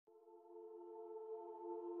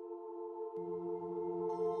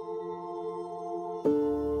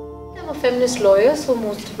a feminist lawyer, so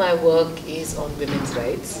most of my work is on women's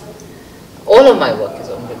rights. All of my work is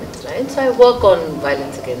on women's rights. I work on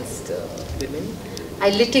violence against women. I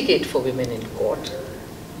litigate for women in court.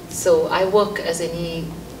 So I work as any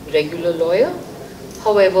regular lawyer.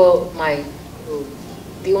 However,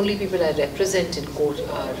 the only people I represent in court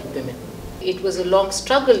are women. It was a long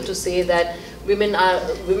struggle to say that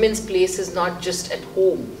women's place is not just at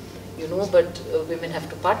home, but women have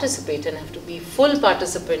to participate and have to be full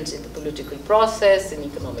participants in the political process, in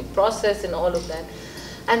economic process, and all of that.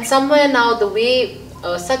 And somewhere now the way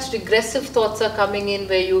such regressive thoughts are coming in,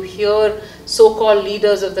 where you hear so-called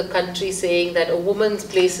leaders of the country saying that a woman's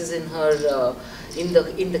place is in her in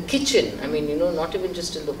the kitchen. I mean, not even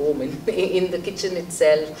just in the home, in the kitchen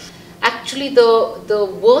itself. Actually,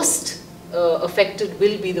 the worst affected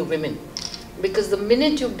will be the women, because the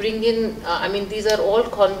minute you bring in, these are all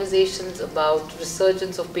conversations about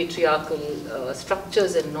resurgence of patriarchal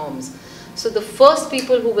structures and norms. So the first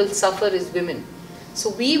people who will suffer is women. So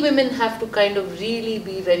we women have to kind of really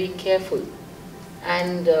be very careful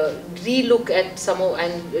and re-look at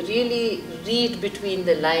and really read between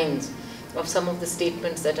the lines of some of the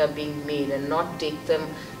statements that are being made, and not take them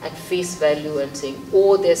at face value and saying,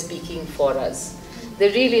 oh, they're speaking for us.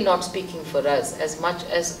 They're really not speaking for us as much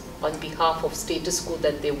as on behalf of status quo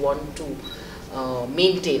that they want to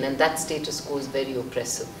maintain, and that status quo is very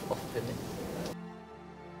oppressive of women.